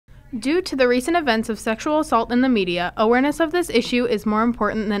Due to the recent events of sexual assault in the media, awareness of this issue is more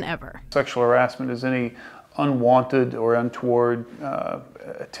important than ever. Sexual harassment is any unwanted or untoward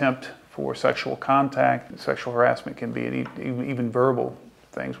attempt for sexual contact. Sexual harassment can be even verbal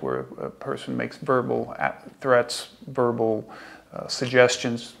things where a person makes verbal threats, verbal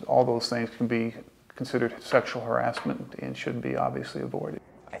suggestions. All those things can be considered sexual harassment and should be obviously avoided.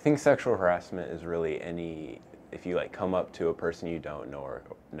 I think sexual harassment is really if you come up to a person you don't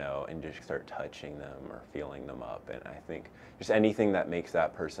know and just start touching them or feeling them up, and I think just anything that makes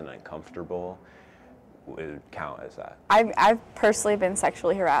that person uncomfortable would count as that. I've personally been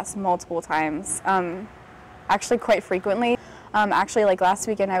sexually harassed multiple times, actually quite frequently. Actually, last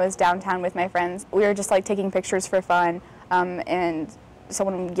weekend I was downtown with my friends. We were just taking pictures for fun, and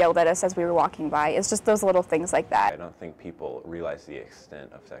someone yelled at us as we were walking by. It's just those little things like that. I don't think people realize the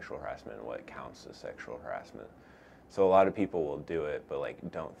extent of sexual harassment and what counts as sexual harassment. So a lot of people will do it, but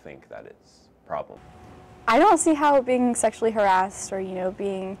don't think that it's a problem. I don't see how being sexually harassed or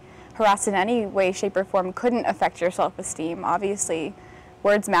being harassed in any way, shape, or form couldn't affect your self-esteem. Obviously,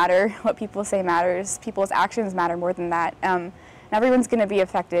 words matter. What people say matters. People's actions matter more than that. And everyone's going to be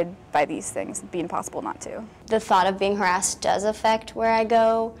affected by these things. It'd be impossible not to. The thought of being harassed does affect where I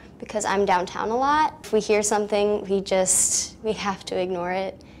go because I'm downtown a lot. If we hear something, we have to ignore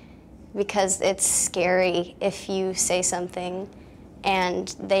it because it's scary if you say something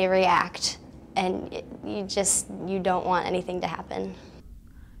and they react and you don't want anything to happen.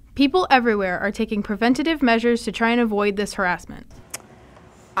 People everywhere are taking preventative measures to try and avoid this harassment.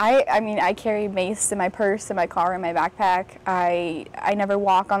 I carry mace in my purse, in my car, in my backpack. I never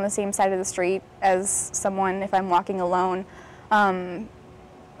walk on the same side of the street as someone if I'm walking alone.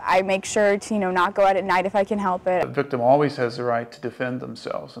 I make sure to not go out at night if I can help it. The victim always has the right to defend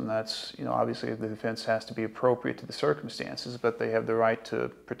themselves, and that's obviously the defense has to be appropriate to the circumstances, but they have the right to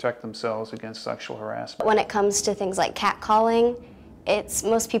protect themselves against sexual harassment. When it comes to things like catcalling,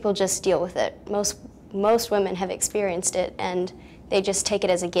 most people just deal with it. Most women have experienced it and they just take it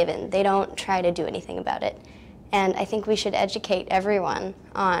as a given. They don't try to do anything about it. And I think we should educate everyone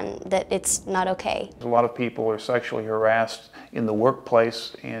on that it's not okay. A lot of people are sexually harassed in the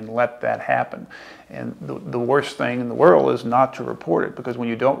workplace and let that happen. And the worst thing in the world is not to report it, because when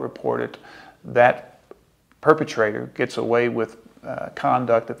you don't report it, that perpetrator gets away with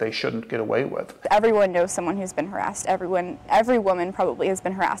conduct that they shouldn't get away with. Everyone knows someone who's been harassed. Every woman probably has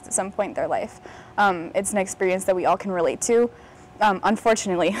been harassed at some point in their life. It's an experience that we all can relate to.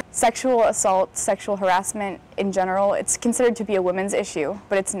 Unfortunately, sexual assault, sexual harassment in general, it's considered to be a women's issue,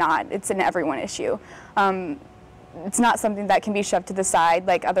 but it's not. It's an everyone issue. It's not something that can be shoved to the side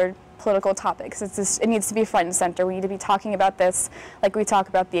like other political topics. It needs to be front and center. We need to be talking about this like we talk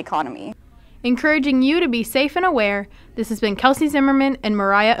about the economy. Encouraging you to be safe and aware, this has been Kelsey Zimmerman and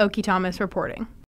Mariah Oke-Thomas reporting.